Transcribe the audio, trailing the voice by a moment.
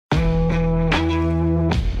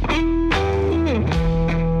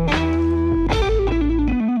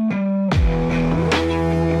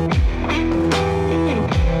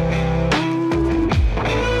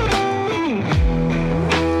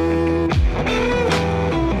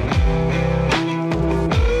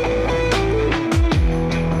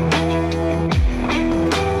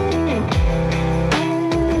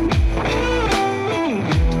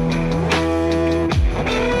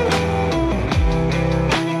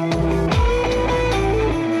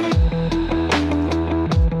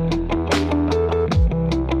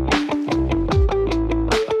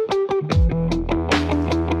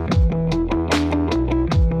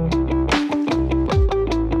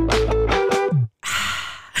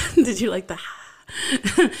Did you like the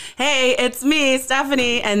Hey, it's me,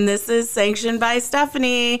 Stephanie, and this is Sanctioned by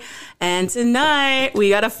Stephanie. And tonight, we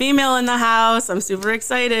got a female in the house. I'm super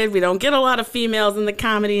excited. We don't get a lot of females in the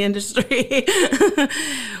comedy industry.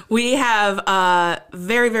 We have a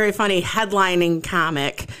very, very funny headlining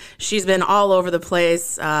comic. She's been all over the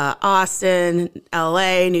place, Austin,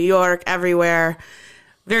 LA, New York, everywhere.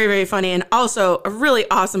 Very, very funny, and also a really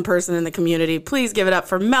awesome person in the community. Please give it up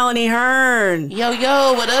for Melanie Hearn. Yo,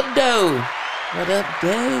 what up, though? What up,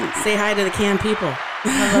 dude? Say hi to the can people.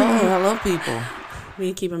 Hello, people.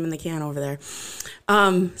 We keep them in the can over there.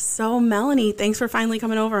 So, Melanie, thanks for finally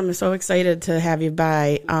coming over. I'm so excited to have you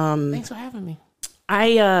by. Thanks for having me.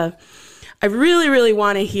 I really, really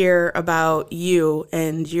want to hear about you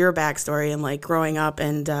and your backstory and like growing up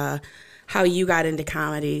and how you got into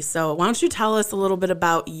comedy. So, why don't you tell us a little bit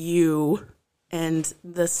about you and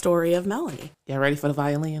the story of Melanie? Yeah, ready for the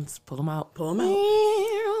violins? Pull them out. Pull them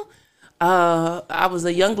out. I was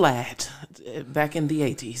a young lad back in the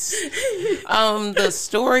 80s. The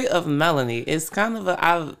story of Melanie is kind of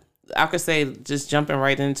I could say, just jumping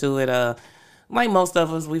right into it, like most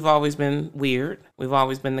of us, we've always been weird. We've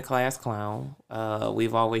always been the class clown.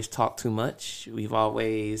 We've always talked too much. We've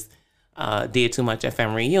always did too much at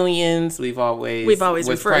family reunions. We've always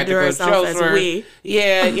referred to ourselves as we.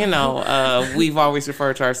 Yeah, we've always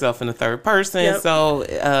referred to ourselves in the third person. Yep.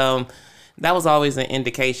 So that was always an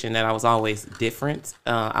indication that I was always different.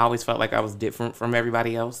 I always felt like I was different from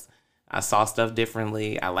everybody else. I saw stuff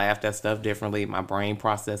differently. I laughed at stuff differently. My brain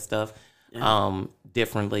processed stuff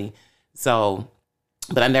differently. So,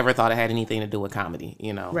 but I never thought it had anything to do with comedy.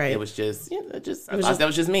 Right. It was just, that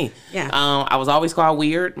was just me. Yeah. I was always called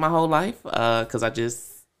weird my whole life because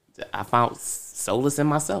I found solace in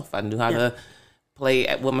myself. I knew how to play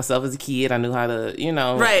with myself as a kid. I knew how to,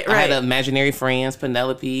 Right. I had imaginary friends,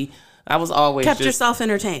 Penelope. I was always kept yourself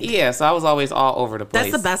entertained. Yeah, so I was always all over the place.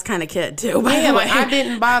 That's the best kind of kid too. Yeah, like I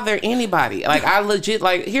didn't bother anybody. Like I legit,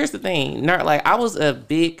 like here's the thing, nerd. Like I was a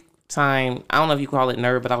big time. I don't know if you call it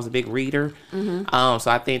nerd, but I was a big reader. Mm-hmm. So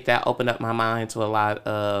I think that opened up my mind to a lot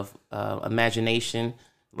of imagination.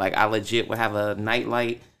 Like I legit would have a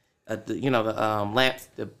nightlight, the lamps,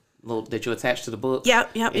 the little that you attach to the book.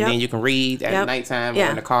 Yep. And then you can read at nighttime or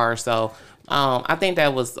in the car. So I think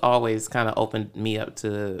that was always kind of opened me up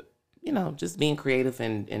to, just being creative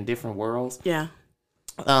in different worlds. Yeah.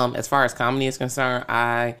 As far as comedy is concerned,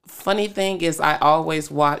 funny thing is I always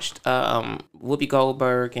watched Whoopi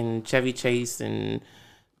Goldberg and Chevy Chase and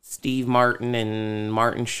Steve Martin and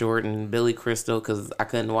Martin Short and Billy Crystal because I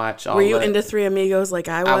couldn't watch all. Were you into Three Amigos like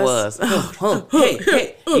I was? I was.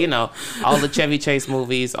 Hey. All the Chevy Chase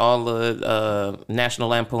movies, all the National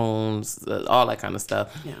Lampoons, all that kind of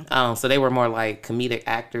stuff. Yeah. So they were more like comedic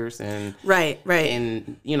actors and right.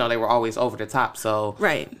 And they were always over the top. So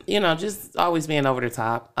just always being over the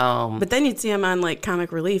top. But then you'd see them on like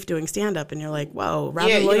Comic Relief doing stand up, and you're like, whoa,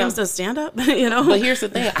 Robin Williams does stand up. But here's the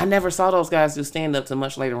thing: I never saw those guys do stand up till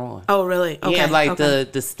much later on. Oh, really? Okay. Yeah,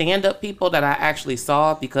 the stand-up people that I actually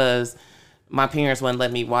saw because my parents wouldn't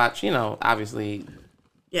let me watch, obviously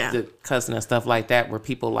the cussing and stuff like that were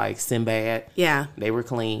people like Sinbad. Yeah. They were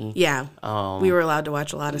clean. Yeah. We were allowed to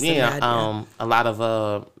watch a lot of Sinbad. A lot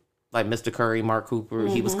of like Mr. Curry, Mark Cooper,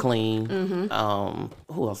 he was clean.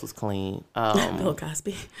 Mm-hmm. Who else was clean? Bill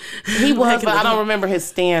Cosby. He was, but I don't remember his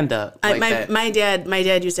stand-up. My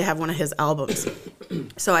dad used to have one of his albums.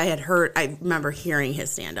 So I remember hearing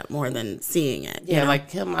his stand-up more than seeing it. Yeah, like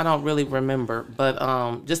him, I don't really remember.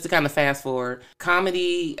 But just to kind of fast forward,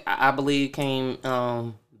 comedy, I believe, came,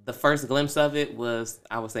 the first glimpse of it was,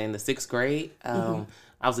 I would say, in the 6th grade.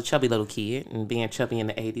 I was a chubby little kid, and being chubby in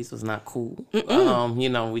the 80s was not cool.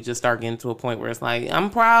 We just started getting to a point where it's like,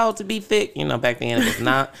 I'm proud to be thick. Back then it was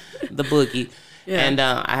not the boogie. Yeah. And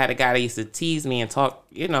I had a guy that used to tease me and talk,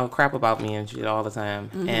 crap about me and shit all the time.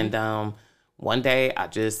 Mm-hmm. And one day I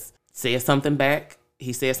just said something back.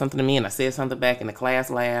 He said something to me, and I said something back, and the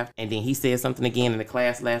class laughed. And then he said something again, and the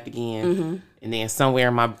class laughed again. Mm-hmm. And then somewhere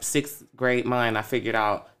in my 6th grade mind, I figured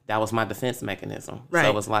out that was my defense mechanism. Right. So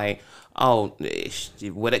it was like,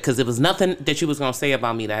 because it was nothing that you was going to say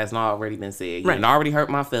about me that has not already been said. You had already hurt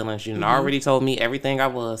my feelings. You had already told me everything I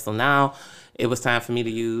was. So now it was time for me to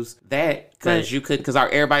use that because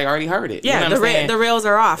everybody already heard it. Yeah, you know the rails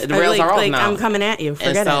are off. The rails are off now. I'm coming at you.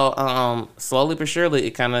 Forget it. And so slowly but surely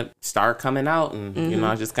it kind of started coming out. And,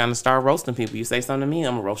 I just kind of started roasting people. You say something to me,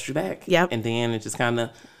 I'm going to roast you back. Yep. And then it just kind of...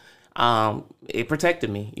 it protected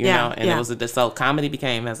me, you know, and it was so comedy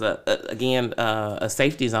became as a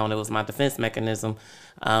safety zone. It was my defense mechanism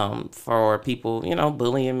for people, you know,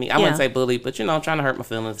 bullying me. I wouldn't say bully, but, you know, trying to hurt my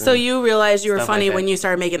feelings. So you realized you were funny when you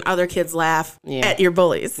started making other kids laugh at your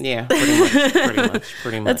bullies. Yeah,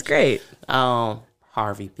 pretty much. That's great.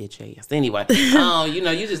 Harvey bitch ass. Anyway, you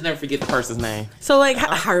know, you just never forget the person's name. So like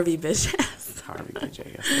Harvey bitch ass. Harvey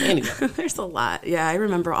bitch ass. Anyway, there's a lot. Yeah, I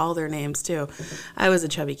remember all their names too. I was a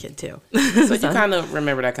chubby kid too. So you kind of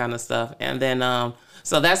remember that kind of stuff, and then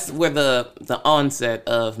so that's where the onset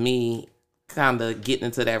of me kind of getting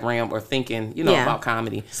into that realm or thinking, you know, about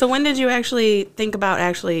comedy. So when did you actually think about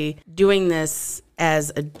actually doing this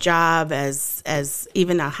as a job, as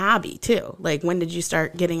even a hobby too? Like when did you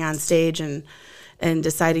start getting on stage and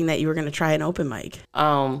deciding that you were going to try an open mic?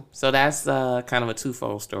 So that's kind of a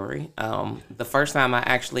twofold story. The first time I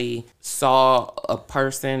actually saw a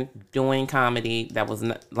person doing comedy that was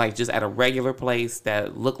like just at a regular place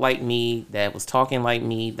that looked like me, that was talking like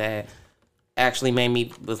me, that actually made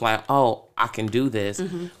me was like, oh, I can do this.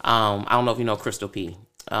 I don't know if you know Crystal P,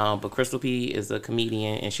 but Crystal P is a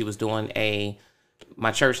comedian, and she was doing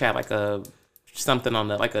my church had like something on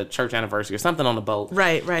like a church anniversary or something on the boat.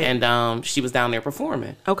 Right. And she was down there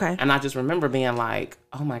performing. Okay. And I just remember being like,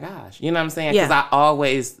 oh my gosh, you know what I'm saying? Because I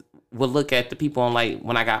always would look at the people on, like,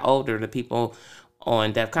 when I got older, the people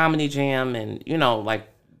on Def Comedy Jam and, you know, like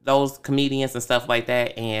those comedians and stuff like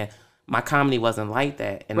that. And my comedy wasn't like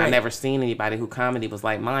that. And I never seen anybody who comedy was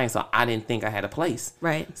like mine. So I didn't think I had a place.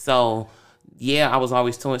 Right. So yeah, I was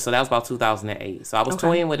always toying. So that was about 2008. So I was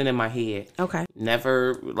toying with it in my head. Okay.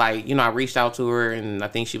 Never, like, you know, I reached out to her, and I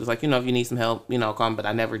think she was like, you know, if you need some help, you know, come. But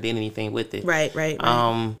I never did anything with it. Right.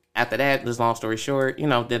 After that, just long story short, you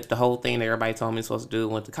know, did the whole thing that everybody told me I was supposed to do.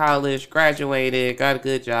 Went to college, graduated, got a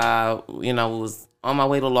good job. You know, was on my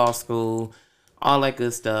way to law school, all that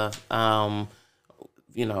good stuff.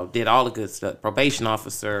 You know, did all the good stuff. Probation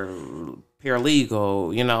officer,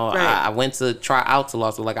 paralegal, you know. I went to try out to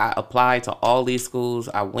law school. Like, I applied to all these schools.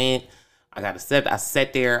 I went, I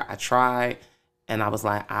sat there, I tried, and I was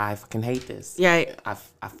like, I fucking hate this. Yeah. I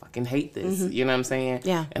fucking hate this. You know what I'm saying?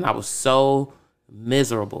 Yeah. And I was so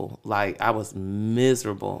miserable. Like, I was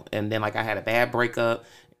miserable. And then, like, I had a bad breakup,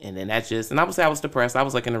 and then that just, and I would say I was depressed. I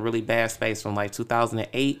was, like, in a really bad space from, like,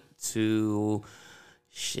 2008 to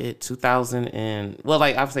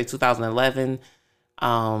 2011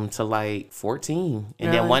 to like 14.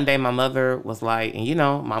 And then one day my mother was like, and you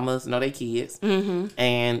know, mamas know their kids.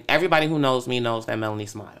 And everybody who knows me knows that Melanie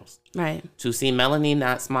smiles. Right. To see Melanie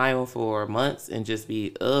not smile for months and just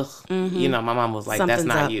be, you know, my mom was like, Something's that's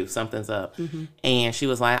not up. you. Something's up. And she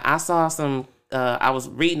was like, I saw some, I was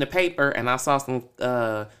reading the paper and I saw some,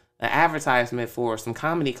 an advertisement for some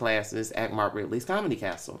comedy classes at Mark Ridley's Comedy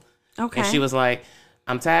Castle. Okay. And she was like,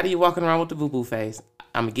 I'm tired of you walking around with the boo-boo face.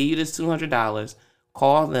 I'm going to give you this $200.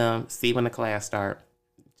 Call them, see when the class start.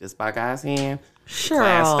 Just by God's hand,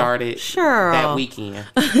 class started that weekend.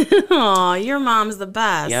 Oh, your mom's the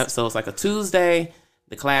best. Yep, so it's like a Tuesday.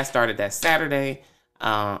 The class started that Saturday.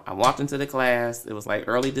 I walked into the class. It was like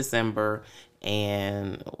early December.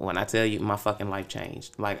 And when I tell you, my fucking life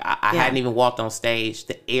changed. Like, I hadn't even walked on stage.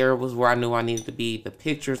 The air was where I knew I needed to be. The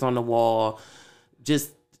pictures on the wall.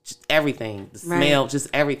 Just everything, the smell, just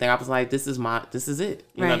everything. I was like, this is it.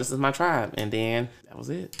 You know, this is my tribe. And then that was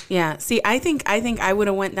it. Yeah. See, I think I would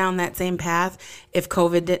have went down that same path if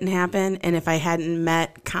COVID didn't happen and if I hadn't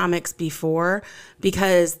met comics before,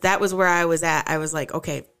 because that was where I was at. I was like,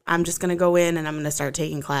 okay, I'm just going to go in and I'm going to start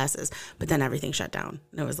taking classes. But then everything shut down.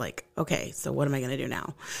 And it was like, okay, so what am I going to do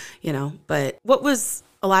now? You know, but what was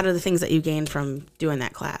a lot of the things that you gained from doing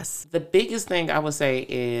that class? The biggest thing I would say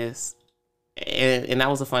is, and that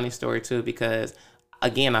was a funny story too, because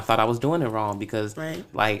again, I thought I was doing it wrong because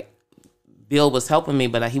like Bill was helping me,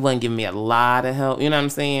 but he wasn't giving me a lot of help. You know what I'm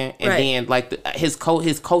saying? And then like his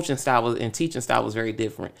coaching style and teaching style was very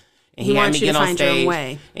different. And he had me get on stage.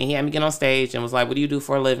 And he had me get on stage and was like, "What do you do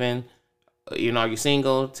for a living? You know, are you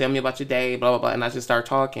single? Tell me about your day, blah, blah, blah." And I just started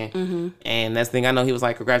talking. And next thing I know, he was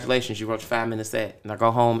like, "Congratulations, you wrote your 5-minute set." And I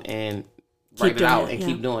go home and write it out and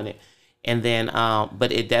keep doing it. And then,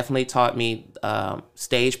 but it definitely taught me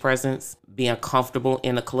stage presence, being comfortable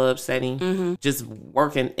in a club setting, just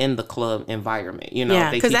working in the club environment. You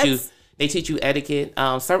know, they teach you etiquette,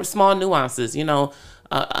 certain small nuances. You know,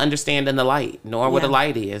 understanding the light, knowing what the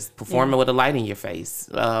light is, performing with a light in your face,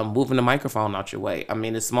 moving the microphone out your way. I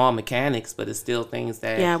mean, it's small mechanics, but it's still things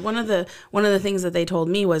that. Yeah, one of the things that they told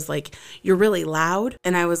me was like, you're really loud,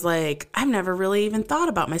 and I was like, I've never really even thought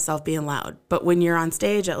about myself being loud. But when you're on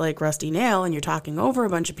stage at like Rusty Nail and you're talking over a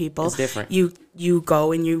bunch of people, it's different. You you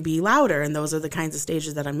go and you be louder, and those are the kinds of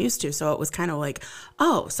stages that I'm used to. So it was kind of like,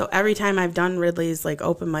 oh, so every time I've done Ridley's like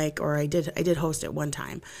open mic, or I did host it one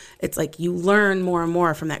time, it's like you learn more and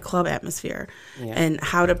more from that club atmosphere, and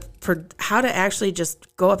how to actually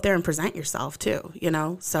just go up there and present yourself too, you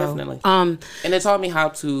know. So definitely. And it taught me how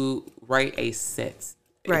to write a set.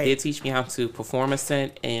 Right. It did teach me how to perform a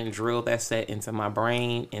set and drill that set into my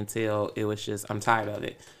brain until it was just, I'm tired of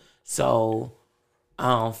it. So,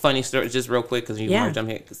 funny story, just real quick, because you want to jump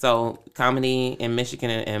here. So, comedy in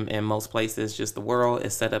Michigan and most places, just the world,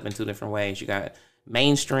 is set up in two different ways. You got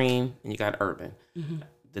mainstream and you got urban. Mm-hmm.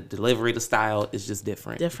 The delivery, the style is just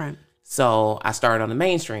different. So, I started on the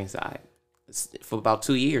mainstream side. For about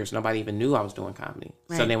 2 years, nobody even knew I was doing comedy.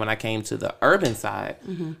 Right. So then when I came to the urban side,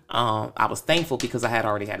 I was thankful because I had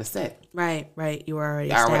already had a set. Right. You were already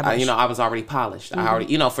established. I was already polished. I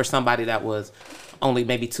already, for somebody that was only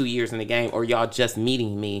maybe 2 years in the game, or y'all just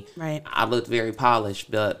meeting me, right, I looked very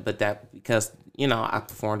polished. But that because, I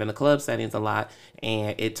performed in the club settings a lot,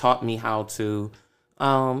 and it taught me how to,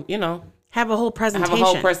 have a whole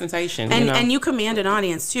presentation. And you command an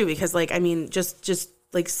audience too, because just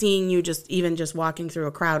like seeing you just walking through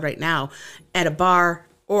a crowd right now at a bar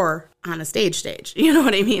or on a stage, you know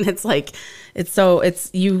what I mean? It's like,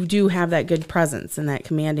 you do have that good presence and that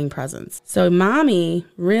commanding presence. So mommy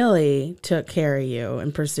really took care of you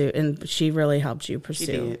and she really helped you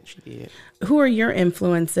pursue. She did. Who are your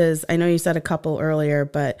influences? I know you said a couple earlier,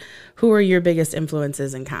 but who are your biggest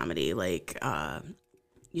influences in comedy? Like,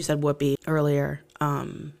 you said Whoopi earlier.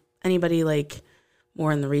 Anybody like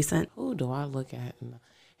more in the recent? Who do I look at?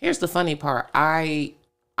 Here's the funny part. I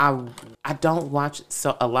don't watch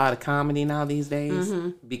a lot of comedy now these days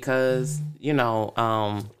because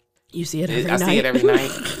you see it every night. I see it every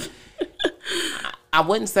night. I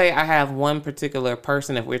wouldn't say I have one particular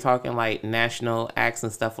person if we're talking like national acts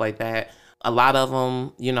and stuff like that. A lot of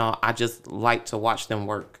them, I just like to watch them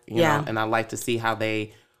work, you know, and I like to see how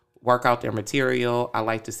they work out their material. I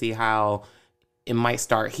like to see how it might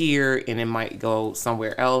start here and it might go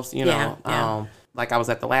somewhere else, like I was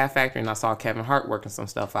at the Laugh Factory and I saw Kevin Hart working some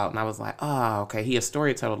stuff out and I was like, oh, okay, he a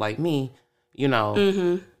storyteller like me,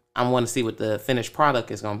 I want to see what the finished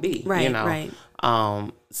product is going to be, Right.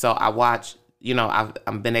 So I watch,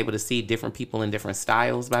 I've been able to see different people in different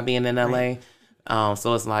styles by being in LA. Right.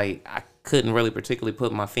 So it's like, I couldn't really particularly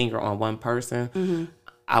put my finger on one person.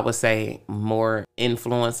 I would say more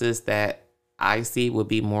influences that I see would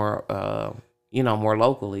be more, more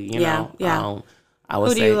locally, I would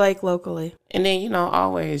Who do you like locally? And then,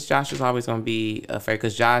 always, Josh is always going to be a favorite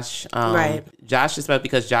because Josh, Josh is special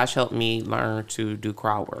because Josh helped me learn to do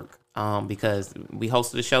crowd work because we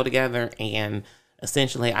hosted a show together and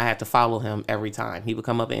essentially I had to follow him every time. He would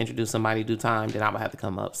come up and introduce somebody, do time, then I would have to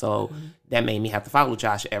come up. So that made me have to follow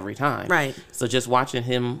Josh every time. Right. So just watching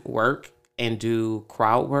him work and do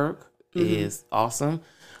crowd work is awesome.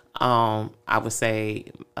 I would say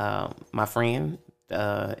my friend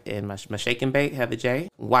in my shake and bake, Heather J,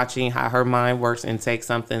 watching how her mind works and take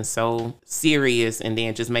something so serious and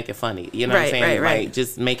then just make it funny. You know what I'm saying? Right. Like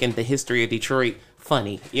just making the history of Detroit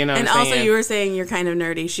funny. You know what I'm saying? And also you were saying you're kind of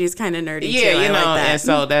nerdy. She's kind of nerdy too. I like that. And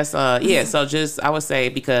so that's so just I would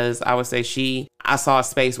say I saw a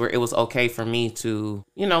space where it was okay for me to,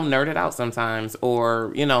 nerd it out sometimes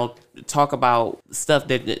or, talk about stuff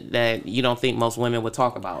that you don't think most women would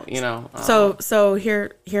talk about, So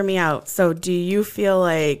hear me out. So do you feel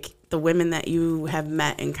like the women that you have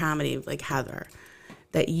met in comedy, like Heather,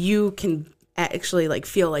 that you can actually like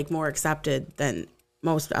feel like more accepted than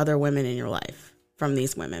most other women in your life from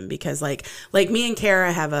these women? Because like me and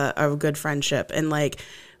Kara have a good friendship, and like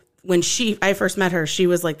when I first met her, she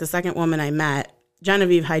was like the second woman I met.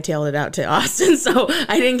 Genevieve hightailed it out to Austin, so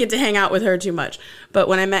I didn't get to hang out with her too much. But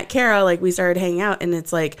when I met Kara, like we started hanging out, and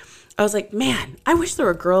it's like I was like, man, I wish there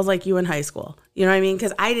were girls like you in high school. You know what I mean?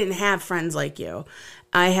 Because I didn't have friends like you.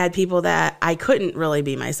 I had people that I couldn't really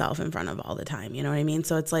be myself in front of all the time. You know what I mean?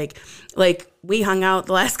 So it's like we hung out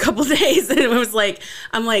the last couple days, and it was like,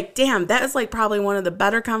 I'm like, damn, that is like probably one of the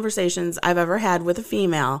better conversations I've ever had with a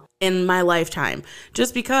female in my lifetime.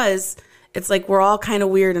 Just because it's like we're all kind of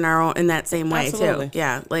weird in that same way. Absolutely. Too.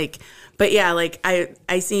 Yeah.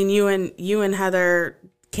 I seen you and Heather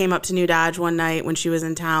came up to New Dodge one night when she was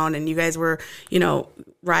in town, and you guys were,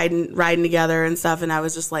 riding together and stuff. And I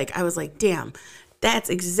was like, damn, that's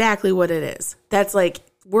exactly what it is. That's like,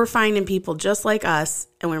 we're finding people just like us,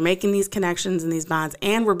 and we're making these connections and these bonds,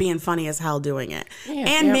 and we're being funny as hell doing it,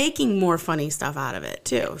 making more funny stuff out of it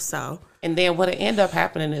too. So. And then what end up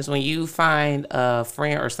happening is when you find a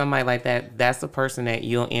friend or somebody like that, that's the person that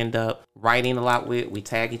you'll end up writing a lot with. We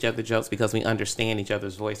tag each other jokes because we understand each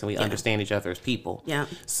other's voice and we understand each other as people. Yeah.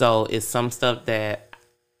 So it's some stuff that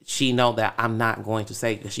she know that I'm not going to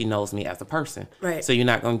say because she knows me as a person. Right. So you're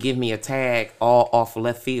not going to give me a tag all off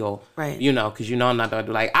left field. Right. You know, because you know I'm not going to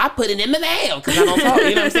do like, I put it in the mail because I don't talk.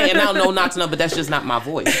 You know what I'm saying? And I don't know not to know, but that's just not my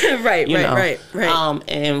voice. Right.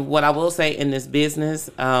 And what I will say in this business,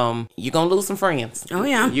 you're going to lose some friends. Oh,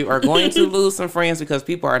 yeah. You are going to lose some friends because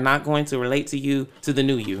people are not going to relate to you, to the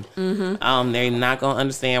new you. Mm-hmm. They're not going to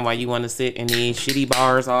understand why you want to sit in these shitty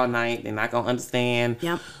bars all night. They're not going to understand.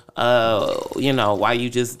 Yep. You know, why you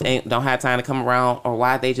just don't have time to come around or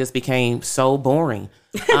why they just became so boring.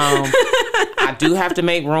 I do have to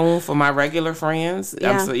make room for my regular friends.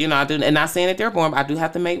 Yeah. So, you know, I do, and not saying that they're boring, but I do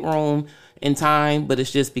have to make room in time, but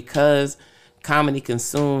it's just because comedy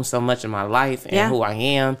consumes so much of my life and who I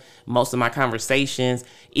am. Most of my conversations,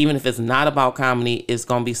 even if it's not about comedy, it's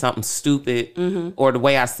going to be something stupid or the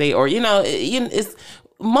way I say, or, you know, it's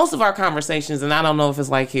most of our conversations, and I don't know if it's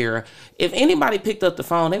like here, if anybody picked up the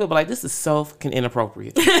phone, they would be like, this is so fucking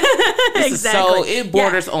inappropriate. Exactly. So it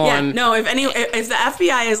borders on. Yeah. No, if the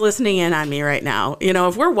FBI is listening in on me right now, you know,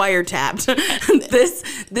 if we're wiretapped,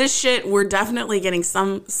 this shit, we're definitely getting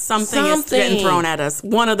something is getting thrown at us.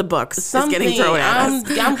 One of the books is getting thrown at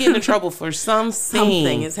us. I'm getting in trouble for something.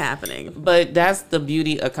 Something is happening. But that's the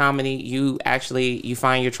beauty of comedy. You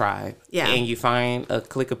find your tribe. Yeah. And you find a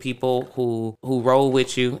clique of people who roll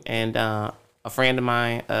with you. And a friend of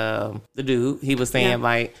mine, the dude, he was saying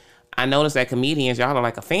like, I noticed that comedians, y'all are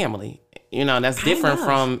like a family. You know, that's different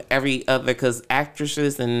from every other, because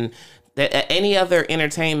actresses and any other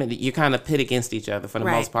entertainment, you kind of pit against each other for the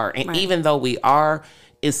most part. And even though we are,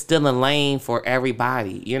 it's still a lane for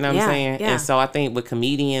everybody. You know what I'm saying? Yeah. And so I think with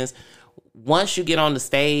comedians, once you get on the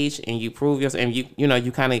stage and you prove yourself and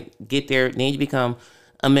you kind of get there, then you become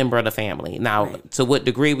a member of the family. Now, to what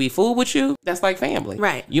degree we fool with you, that's like family.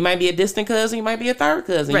 Right. You might be a distant cousin, you might be a third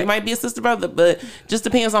cousin, you might be a sister brother, but just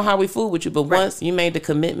depends on how we fool with you. But once you made the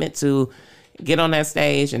commitment to get on that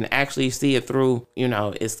stage and actually see it through, you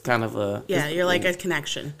know, it's kind of a... Yeah, you're like a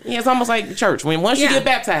connection. Yeah, it's almost like church. Once you get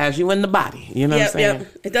baptized, you in the body. You know what I'm saying?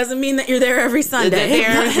 Yep. It doesn't mean that you're there every Sunday. You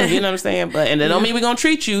know what I'm saying? And it don't mean we're going to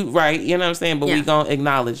treat you right, you know what I'm saying? But we going to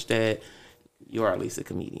acknowledge that you're at least a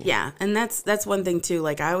comedian. Yeah, and that's one thing too.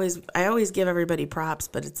 Like I always give everybody props,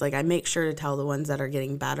 but it's like I make sure to tell the ones that are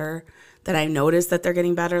getting better, that I notice that they're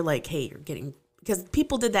getting better. Like, hey, you're getting, because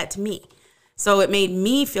people did that to me, so it made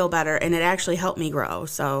me feel better, and it actually helped me grow.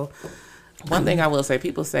 So, one thing I will say,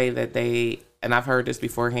 people say that and I've heard this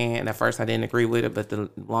beforehand, and at first I didn't agree with it, but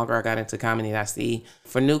the longer I got into comedy, I see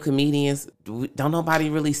for new comedians, don't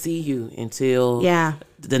nobody really see you until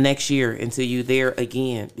the next year, until you there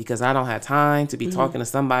again, because I don't have time to be talking to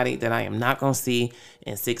somebody that I am not going to see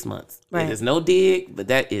in 6 months. Right. There's no dig, but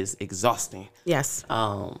that is exhausting. Yes. You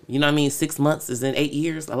know what I mean? 6 months is in 8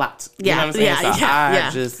 years, a lot. You know what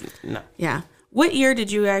I'm saying? So no. Yeah. What year did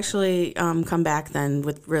you actually come back then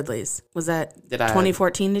with Ridley's? Was that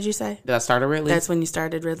 2014, did you say? Did I start at Ridley's? That's when you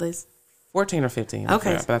started Ridley's? 14 or 15.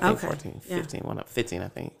 Okay. But I think 14. 15, went up 15, I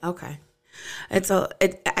think. Okay.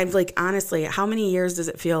 I'm like, honestly, how many years does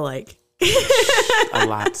it feel like? A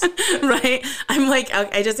lot. Right? I'm like,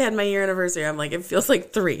 I just had my year anniversary. I'm like, it feels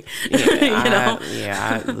like 3.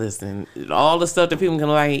 Yeah, listen, all the stuff that people can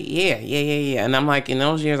like, yeah. And I'm like, in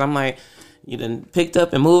those years, I'm like, you done picked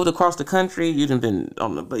up and moved across the country. You done been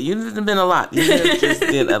but you done been a lot. You just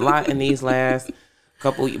did a lot in these last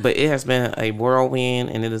couple. But it has been a whirlwind,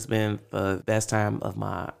 and it has been the best time of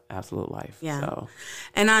my absolute life. Yeah. So.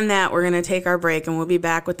 And on that, we're gonna take our break, and we'll be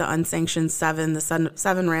back with the Unsanctioned 7, the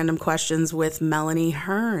 7 random questions with Melanie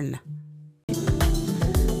Hearn.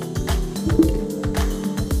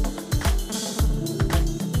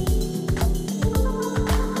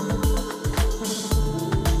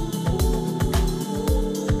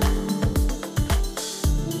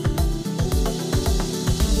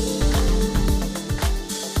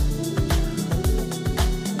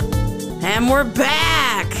 And we're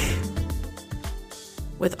back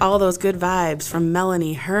with all those good vibes from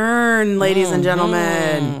Melanie Hearn, ladies and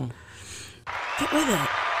gentlemen. Get with it.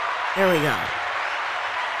 There we go.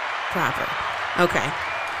 Proper. Okay.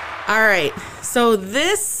 All right. So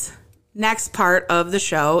this next part of the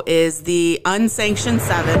show is the Unsanctioned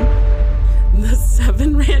 7. The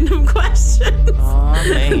 7 random questions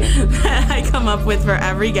that I come up with for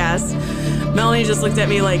every guest. Melanie just looked at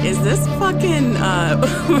me like, is this fucking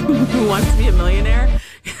Who Wants to Be a Millionaire?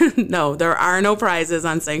 No, there are no prizes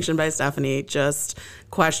on Sanctioned by Stephanie, just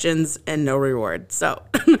questions and no reward. So,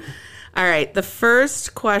 all right, the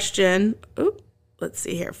first question, let's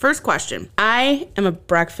see here. First question. I am a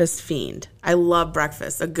breakfast fiend. I love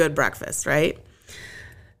breakfast, a good breakfast, right?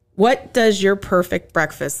 What does your perfect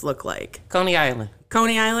breakfast look like? Coney Island.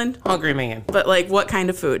 Coney Island? Hungry man. But like what kind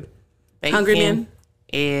of food? Bacon, Hungry man?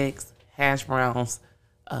 eggs, hash browns,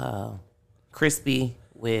 crispy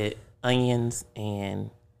with onions and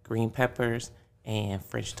green peppers and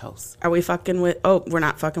French toast. Are we fucking with, oh, we're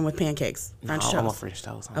not fucking with pancakes. French toast. I'm a French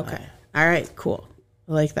toast. Okay. All right, cool.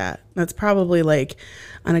 I like that. That's probably like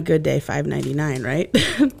on a good day $5.99, right?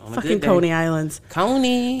 Fucking Coney Islands.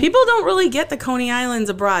 Coney. People don't really get the Coney Islands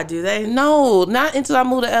abroad, do they? No, not until I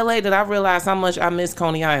moved to LA did I realize how much I miss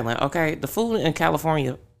Coney Island. Okay, the food in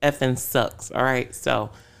California effing sucks. All right, so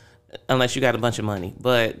unless you got a bunch of money,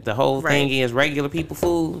 but the whole thing is regular people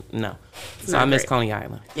food. No, so I miss Coney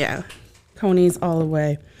Island. Yeah, Coney's all the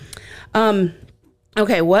way.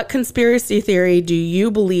 Okay, what conspiracy theory do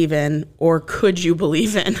you believe in, or could you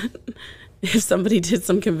believe in, if somebody did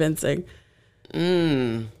some convincing?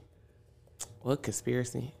 What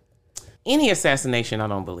conspiracy? Any assassination, I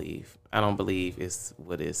don't believe. I don't believe is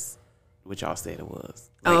what y'all said it was.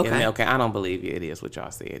 Like, okay, I don't believe it is what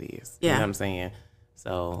y'all say it is. Yeah. You know what I'm saying?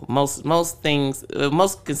 So most things,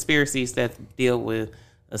 most conspiracies that deal with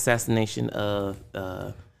assassination of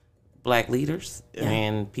Black leaders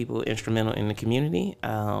and people instrumental in the community.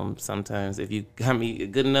 Sometimes if you got me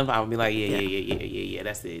good enough, I would be like, yeah,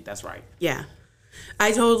 that's it. That's right. Yeah.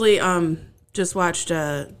 I totally just watched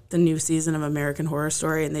the new season of American Horror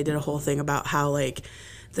Story, and they did a whole thing about how like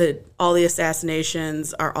all the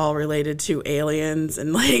assassinations are all related to aliens,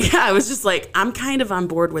 and like I was just like, I'm kind of on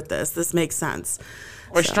board with this. This makes sense.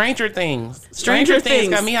 Or Stranger Things. Stranger Things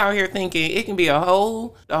got me out here thinking it can be a whole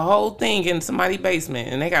thing in somebody's basement,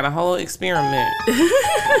 and they got a whole experiment.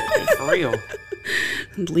 It's for real.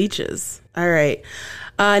 Leeches. All right.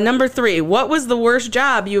 Number 3. What was the worst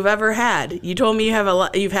job you've ever had? You told me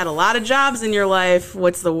you've had a lot of jobs in your life.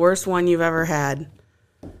 What's the worst one you've ever had?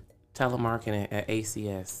 Telemarketing at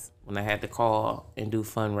ACS, when I had to call and do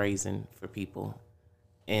fundraising for people.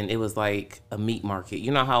 And it was like a meat market.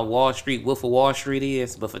 You know how Wolf of Wall Street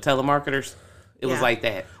is, but for telemarketers, it was like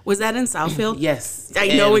that. Was that in Southfield? Yes. I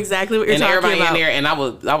know exactly what you're talking about. And everybody in there, and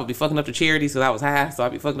I would be fucking up the charities because I was high, so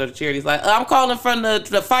I'd be fucking up the charities. Like, I'm calling from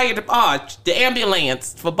the fire, the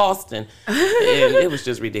ambulance for Boston. And it was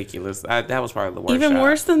just ridiculous. That was probably the worst Even job.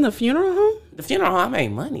 Worse than the funeral home? The funeral home, I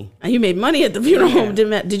made money. You made money at the funeral home.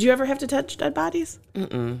 Did you ever have to touch dead bodies?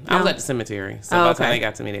 No. I was at the cemetery. So by the time they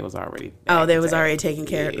got to me, they was already they was already taken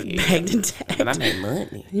care of, bagged and tagged. But I made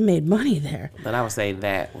money. You made money there. But I would say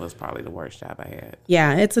that was probably the worst job I had.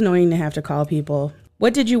 Yeah, it's annoying to have to call people.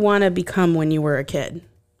 What did you want to become when you were a kid?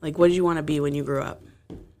 Like, what did you want to be when you grew up?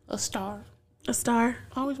 A star. A star?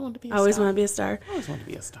 I always wanted to be a Always star. want to be a star? I always wanted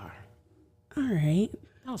to be a star. All right.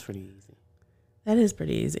 That was pretty easy. That is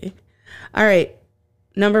pretty easy. All right.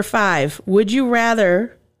 Number 5. Would you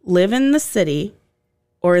rather live in the city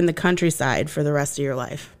or in the countryside for the rest of your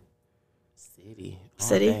life? City.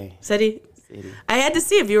 City? I had to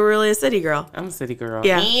see if you were really a city girl. I'm a city girl.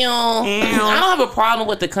 Yeah. I don't have a problem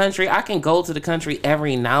with the country. I can go to the country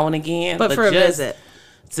every now and again. But for a visit.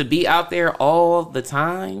 To be out there all the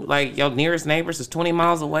time, like your nearest neighbors is 20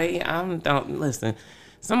 miles away. Listen,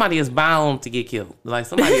 somebody is bound to get killed. Like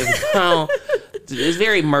somebody is bound. It's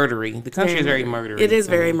very murdery. The country is very murdery. It is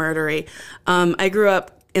very murdery. I grew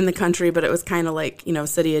up in the country, but it was kind of like,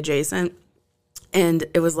 city adjacent. And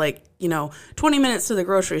it was like, 20 minutes to the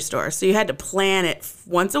grocery store. So you had to plan it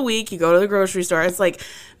once a week. You go to the grocery store. It's like,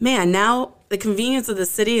 man, now the convenience of the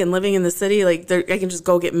city and living in the city, like I can just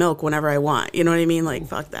go get milk whenever I want. You know what I mean? Like,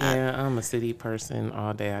 fuck that. Yeah, I'm a city person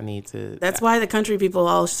all day. I need to. That's why the country people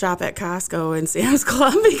all shop at Costco and Sam's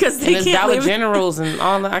Club because they can't Dollar Generals and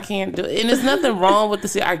all that. I can't do it. And there's nothing wrong with the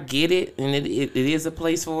city. I get it. And it is a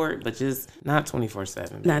place for it, but just not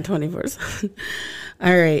 24/7. Not 24/7.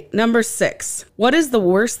 All right. Number 6. What is the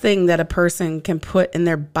worst thing that a person can put in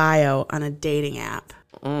their bio on a dating app?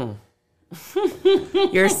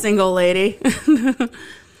 You're a single lady.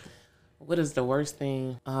 What is the worst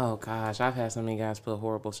thing? Oh gosh, I've had so many guys put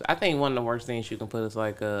horrible shit. I think one of the worst things you can put is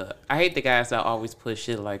like I hate the guys that always put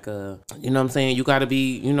shit like you know what I'm saying? You gotta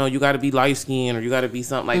be, you gotta be light skinned or you gotta be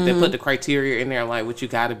something like they put the criteria in there like what you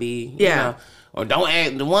gotta be. You know? Or don't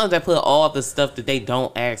ask the ones that put all the stuff that they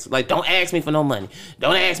don't ask. Like, don't ask me for no money.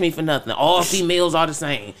 Don't ask me for nothing. All females are the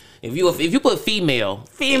same. If you put female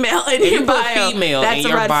in your bio, that's in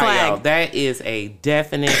your red bio, flag. that is a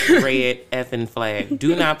definite red effing flag.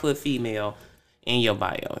 Do not put female in your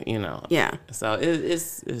bio. Yeah. So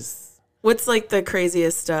it's What's like the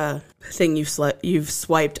craziest thing you've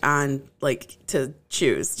swiped on, like to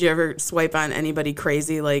choose? Do you ever swipe on anybody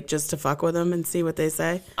crazy, like just to fuck with them and see what they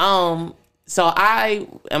say? So I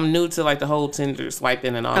am new to like the whole Tinder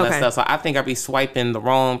swiping and all that stuff. So I think I be swiping the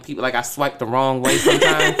wrong people. Like I swiped the wrong way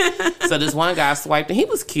sometimes. So this one guy swiped and he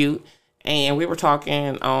was cute. And we were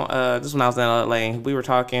talking on this when I was in LA. We were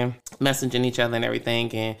talking, messaging each other and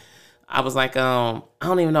everything. And I was like, I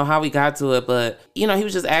don't even know how we got to it, but he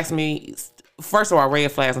was just asking me. First of all,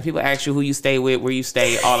 red flags. When people ask you who you stay with, where you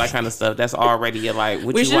stay, all that kind of stuff, that's already like,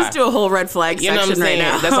 what we you should just do a whole red flag section what I'm saying?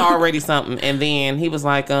 right now. That's already something. And then he was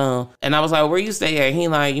like, and I was like, where you stay at? He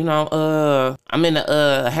like, I'm in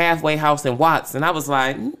a halfway house in Watts. And I was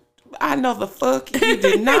like, I know the fuck you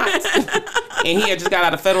did not. And he had just got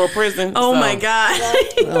out of federal prison. Oh my God.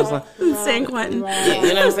 I was like, San Quentin. Yeah,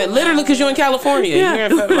 you know what I'm saying? Literally, because you're in California. Yeah.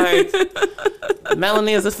 You're like,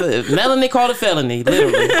 Melanie Melanie called a felony.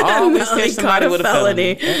 Literally. Always catch somebody with a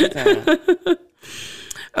felony. Every time.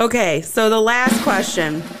 Okay, so the last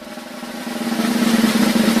question.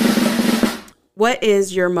 What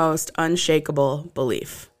is your most unshakable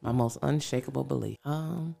belief? My most unshakable belief.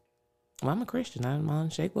 Well, I'm a Christian. My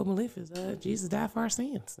unshakable belief is Jesus died for our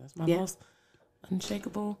sins. That's my most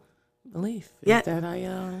unshakable belief. Is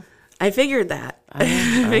that I figured that. I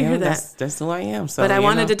figured that. That's who I am. So, but I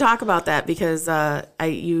wanted to talk about that because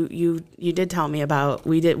you did tell me about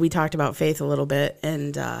we talked about faith a little bit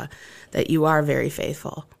and that you are very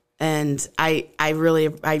faithful. And I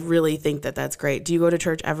really think that that's great. Do you go to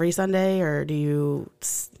church every Sunday or do you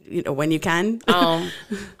when you can?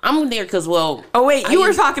 I'm there because, well... Oh, wait, you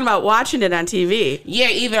were talking about watching it on TV. Yeah,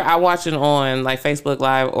 either I watch it on like Facebook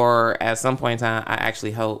Live or at some point in time, I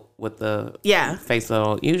actually help with the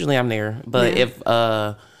Facebook. Usually I'm there. But if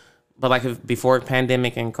before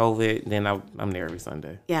pandemic and COVID, then I'm there every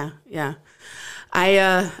Sunday. Yeah, yeah.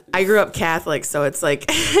 I grew up Catholic, so it's like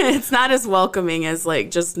it's not as welcoming as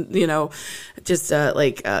like just Christian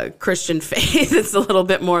faith. It's a little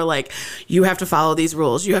bit more like you have to follow these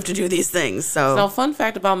rules, you have to do these things. So fun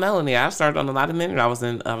fact about Melanie, I started on a lot of men. I was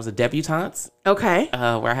a debutante. Okay.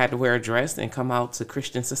 Where I had to wear a dress and come out to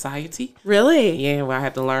Christian society. Really? Yeah, where I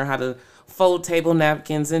had to learn how to fold table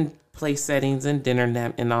napkins and place settings and dinner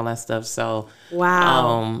and all that stuff. So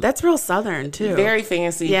wow, that's real Southern too. Very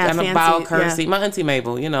fancy. Yeah, kind fancy, of bow, curtsy. Yeah. My auntie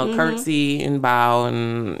Mabel, curtsy and bow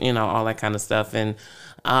and all that kind of stuff. And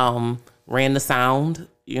ran the sound.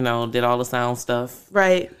 Did all the sound stuff.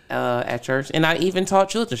 Right. At church, and I even taught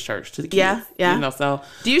children's church to the kids. Yeah. So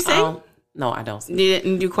do you sing? No, I don't sing. You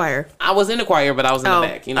didn't do choir? I was in the choir, but I was in the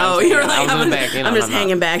back. You were like, I was in the back. I'm just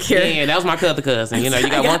hanging back here. Yeah, that was my other cousin. You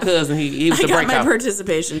got one cousin. He was the breakout. I got my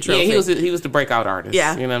participation trophy. Yeah, he was the breakout artist.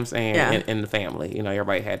 Yeah. You know what I'm saying? Yeah. In the family.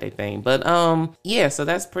 Everybody had their thing. But so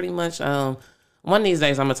that's pretty much one of these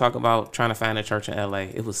days I'm gonna talk about trying to find a church in LA.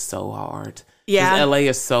 It was so hard. Yeah. LA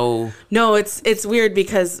is so... No, it's weird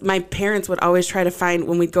because my parents would always try to find,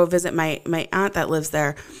 when we'd go visit my aunt that lives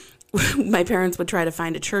there, my parents would try to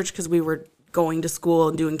find a church because we were going to school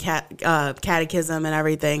and doing catechism and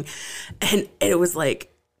everything. And it was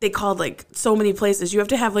like, they called like so many places. You have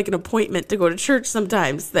to have like an appointment to go to church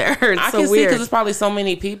sometimes there. It's I so can see weird. because there's probably so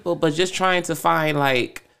many people, but just trying to find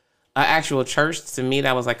like an actual church, to me,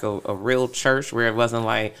 that was like a real church where it wasn't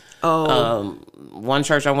like, one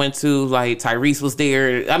church I went to, like Tyrese was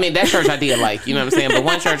there. I mean, that church I did like, you know what I'm saying? But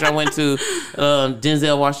one church I went to,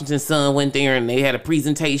 Denzel Washington's son went there and they had a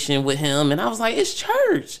presentation with him. And I was like, it's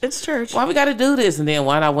church. It's church. Why we got to do this? And then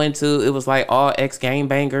one I went to, it was like all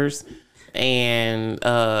ex-gangbangers. And,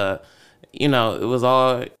 it was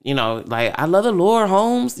all, like, I love the Lord,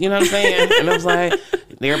 Holmes. You know what I'm saying? And I was like,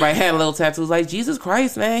 everybody had little tattoos like, Jesus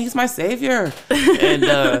Christ, man, he's my savior. And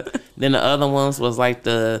then the other ones was like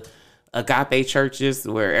the agape churches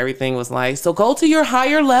where everything was like, so go to your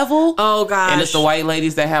higher level. Oh, gosh. And it's the white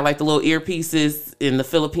ladies that have like the little earpieces and the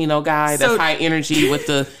Filipino guy that's high energy with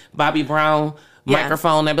the Bobby Brown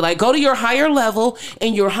microphone. I'd be like, go to your higher level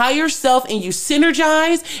and your higher self and you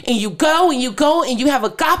synergize and you go and you have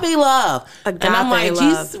agape love. Agape and I'm like,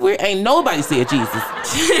 love. Jesus, ain't nobody said Jesus.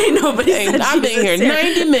 Ain't nobody said I've been here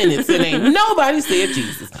 90 minutes and ain't nobody said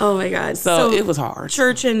Jesus. Oh my God. So it was hard.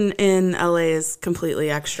 Church in LA is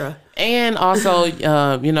completely extra. And also,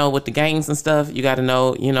 with the gangs and stuff, you got to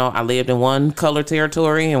know, I lived in one color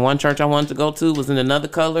territory and one church I wanted to go to was in another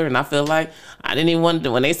color. And I feel like I didn't even want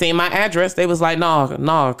to, when they seen my address, they was like,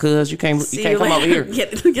 no, cuz you can't come over here.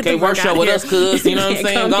 Get can't worship with us, cuz, you know what I'm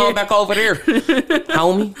saying? Go back over there.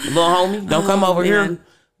 Little homie, don't come over here.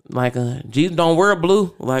 Like, Jesus don't wear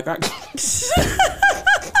blue. Like, so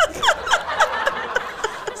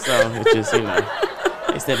it's just,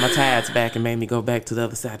 they sent my tides back and made me go back to the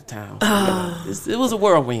other side of town. It was a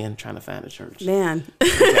whirlwind trying to find a church. Man.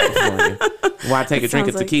 Why take a drink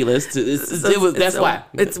of tequila? That's why.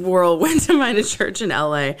 It's whirlwind to find a church in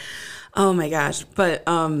LA. Oh my gosh. But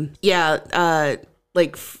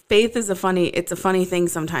like faith is a funny thing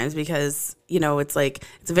sometimes because, it's like,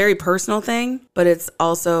 it's a very personal thing, but it's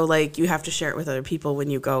also like you have to share it with other people when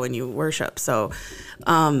you go and you worship. So,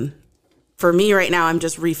 for me right now, I'm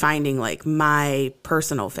just refining like my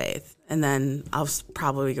personal faith. And then I'll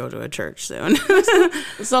probably go to a church soon.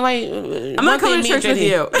 So like, I'm not coming to church with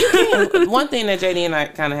you. One thing that JD and I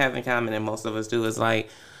kind of have in common, and most of us do, is like,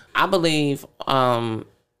 I believe on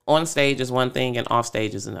stage is one thing and off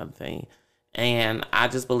stage is another thing. And I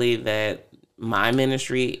just believe that my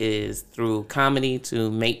ministry is through comedy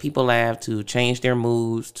to make people laugh, to change their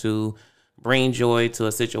moods, to bring joy to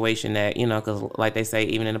a situation that, because like they say,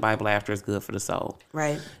 even in the Bible, laughter is good for the soul.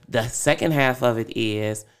 Right. The second half of it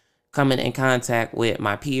is coming in contact with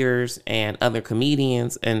my peers and other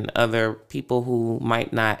comedians and other people who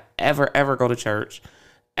might not ever go to church,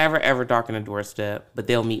 ever darken a doorstep, but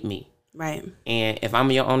they'll meet me. Right. And if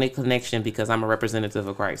I'm your only connection, because I'm a representative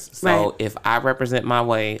of Christ. So if I represent my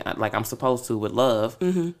way like I'm supposed to with love,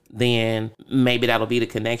 then maybe that'll be the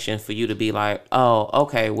connection for you to be like, oh,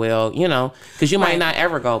 okay, well, because you might not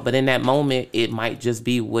ever go. But in that moment, it might just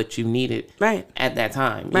be what you needed at that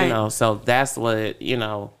time, So that's what,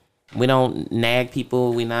 we don't nag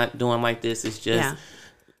people. We're not doing like this. It's just,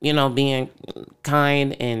 being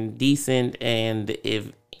kind and decent. And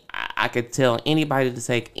if I could tell anybody to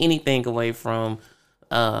take anything away from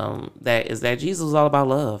that is that Jesus was all about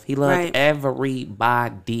love. He loved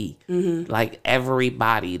everybody, like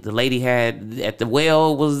everybody. The lady at the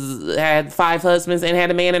well had 5 husbands and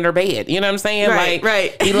had a man in her bed. You know what I'm saying?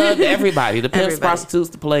 He loved everybody. The pimps, prostitutes,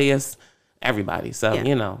 the players. Everybody. So,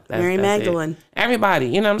 that's Mary Magdalene. Everybody.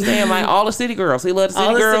 You know what I'm saying? Like all the city girls. He loved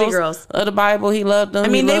the city girls. Of the Bible. He loved them. I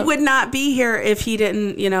mean, they would not be here if he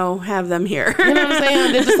didn't, have them here. You know what I'm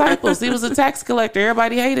saying? The disciples. He was a tax collector.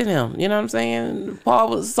 Everybody hated him. You know what I'm saying?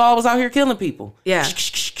 Saul was out here killing people. Yeah.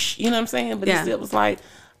 You know what I'm saying? But he still was like,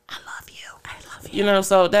 I love you.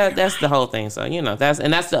 So that's the whole thing. So, that's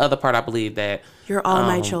the other part I believe that. You're all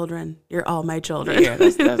my children. You're all my children. Yeah,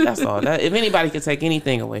 that's all. If anybody could take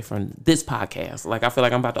anything away from this podcast, like I feel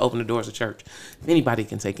like I'm about to open the doors of church. If anybody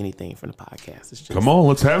can take anything from the podcast, it's just, come on,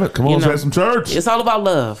 let's have it. Come on, let's have some church. It's all about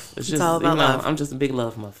love. It's just all about love. I'm just a big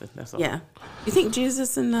love muffin. That's all. Yeah. You think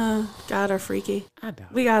Jesus and God are freaky? I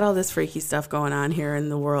don't. We got all this freaky stuff going on here in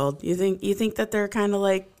the world. You think that they're kind of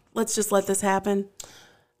like, let's just let this happen?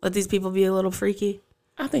 Let these people be a little freaky?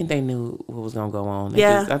 I think they knew what was gonna go on.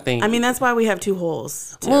 I mean, that's why we have 2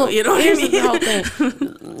 holes. Too. Well, you know what I mean? The whole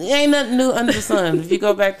thing. Ain't nothing new under the sun. If you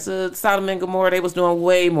go back to Sodom and Gomorrah, they was doing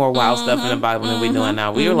way more wild stuff in the Bible than we doing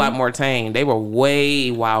now. We were a lot more tame. They were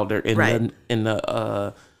way wilder in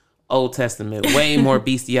the Old Testament. Way more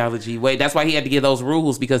bestiality. That's why he had to give those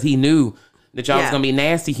rules, because he knew that y'all was gonna be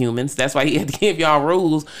nasty humans. That's why he had to give y'all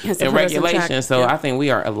rules and regulations. So I think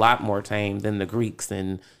we are a lot more tame than the Greeks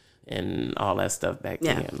and all that stuff back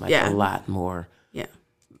then. A lot more. Yeah.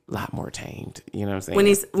 A lot more tamed. You know what I'm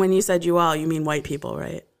saying? When you said you all, you mean white people,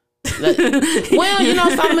 right?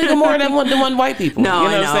 Well, Sodom and Gomorrah, they weren't white people. No, you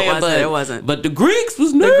know I know, what I'm saying? it wasn't. But the Greeks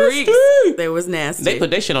was nasty. They was nasty. They put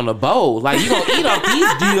that shit on a bowl. Like, you gonna eat off these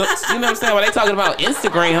dips. You know what I'm saying? When they talking about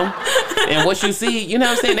Instagram and what you see, you know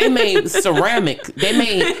what I'm saying? They made ceramic. They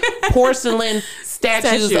made porcelain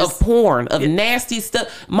statues of porn, of nasty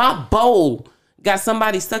stuff. My bowl got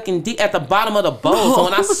somebody sucking deep at the bottom of the bowl. So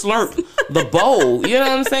when I slurp the bowl, you know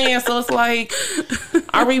what I'm saying? So it's like,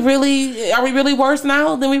 are we really worse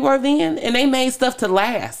now than we were then? And they made stuff to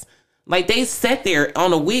last. Like, they sat there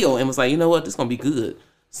on a wheel and was like, you know what? This is going to be good.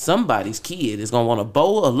 Somebody's kid is going to want a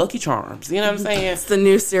bowl of Lucky Charms. You know what I'm saying? It's the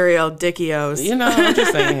new cereal, Dickios. I'm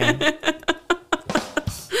just saying.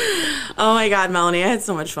 Oh my God, Melanie, I had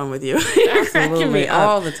so much fun with you. You're cracking me up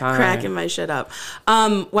all the time. Cracking my shit up.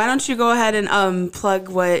 Why don't you go ahead and plug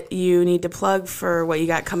what you need to plug for what you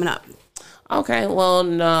got coming up? Okay, well,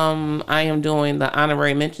 I am doing the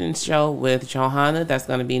Honorary Mentions show with Johanna. That's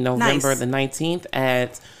going to be November the 19th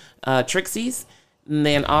at Trixie's. And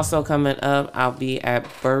then also coming up, I'll be at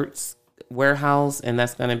Bert's Warehouse, and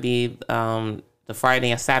that's going to be the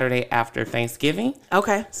Friday and Saturday after Thanksgiving.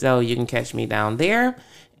 Okay. So you can catch me down there.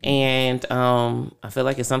 And I feel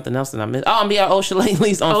like it's something else that I missed. Oh, I'm be at Old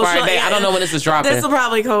Shillelagh's on Friday. I don't know when this is dropping. This will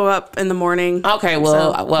probably go up in the morning. Okay,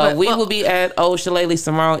 well, we will be at Old Shillelagh's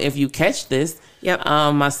tomorrow if you catch this. Yep.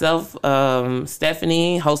 Myself,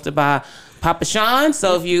 Stephanie, hosted by Papa Sean.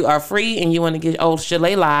 So if you are free and you want to get Old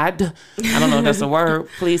Shillelaghed, I don't know if that's a word,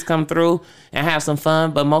 please come through and have some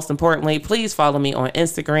fun. But most importantly, please follow me on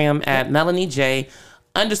Instagram at MelanieJ_comedy,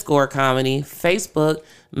 Facebook,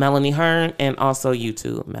 Melanie Hearn, and also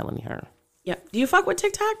YouTube, Melanie Hearn. Yep. Do you fuck with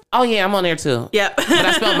TikTok? Oh yeah, I'm on there too. Yep. But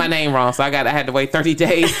I spelled my name wrong, so I had to wait 30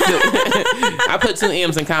 days. I put 2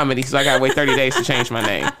 M's in comedy, so I got to wait 30 days to change my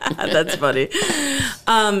name. That's funny.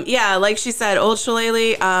 Yeah, like she said, Old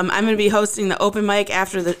Shillelagh. I'm going to be hosting the open mic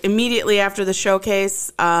immediately after the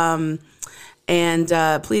showcase. And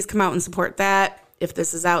please come out and support that if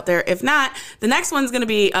this is out there. If not, the next one's going to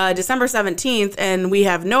be December 17th, and we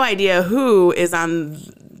have no idea who is on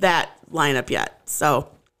that lineup yet. So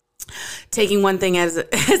taking one thing as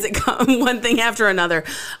it comes, one thing after another.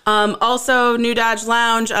 Also, New Dodge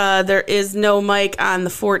Lounge, there is no mic on the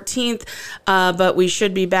 14th, but we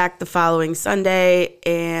should be back the following Sunday.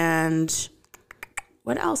 And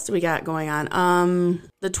what else do we got going on?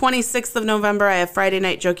 The 26th of November, I have Friday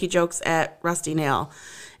Night Jokey Jokes at Rusty Nail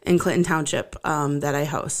in Clinton Township that I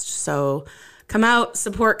host. So come out,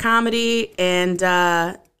 support comedy, and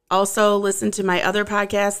also listen to my other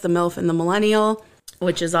podcast, The MILF and the Millennial,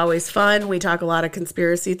 which is always fun. We talk a lot of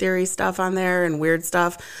conspiracy theory stuff on there and weird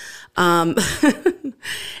stuff. And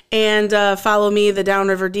follow me, The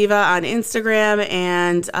Downriver Diva, on Instagram,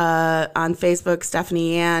 and on Facebook,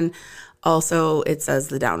 Stephanie Yan. Also, it says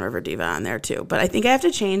The Downriver Diva on there too. But I think I have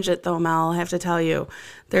to change it though, Mel. I have to tell you.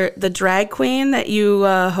 The drag queen that you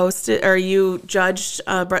hosted, or you judged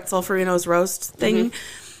Brett Solferino's roast thing,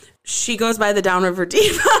 she goes by The Downriver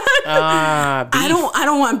Diva. I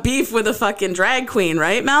don't want beef with a fucking drag queen,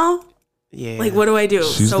 right, Mel? Yeah. Like, what do I do?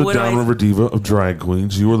 She's the Downriver Diva of drag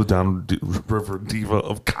queens. You are the Downriver Diva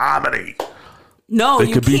of comedy. No,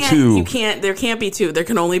 they could be two. You can't. There can't be two. There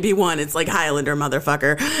can only be one. It's like Highlander,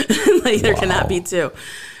 motherfucker. Like, there cannot be two.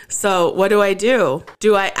 So what do?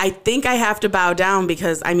 I think I have to bow down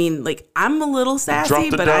because, I mean, like, I'm a little sassy,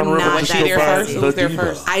 but I'm not that sassy. Who's there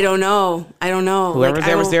first? I don't know.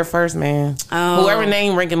 Whoever was there first, man. Oh. Whoever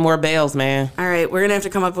name ringing more bells, man. All right, we're going to have to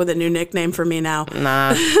come up with a new nickname for me now.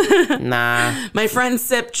 Nah. My friend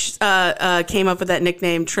Sip came up with that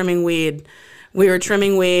nickname, Trimming Weed. We were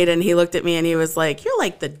trimming weed, and he looked at me, and he was like, "You're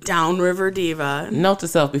like the Downriver Diva." Note to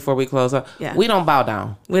self before we close up. Yeah. We don't bow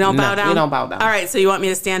down. We don't bow down? We don't bow down. All right, so you want me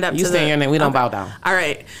to stand up? You say your name. We don't bow down. All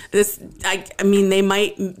right. I mean, they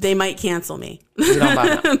might cancel me. We don't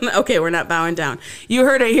bow down. Okay, we're not bowing down. You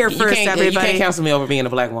heard it here first, everybody. You can't cancel me over being a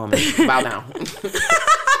black woman. Bow down.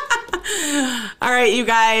 All right, you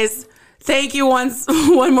guys. Thank you one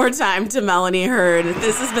more time to Melanie Hearn.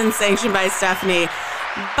 This has been Sanctioned by Stephanie.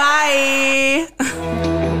 Bye.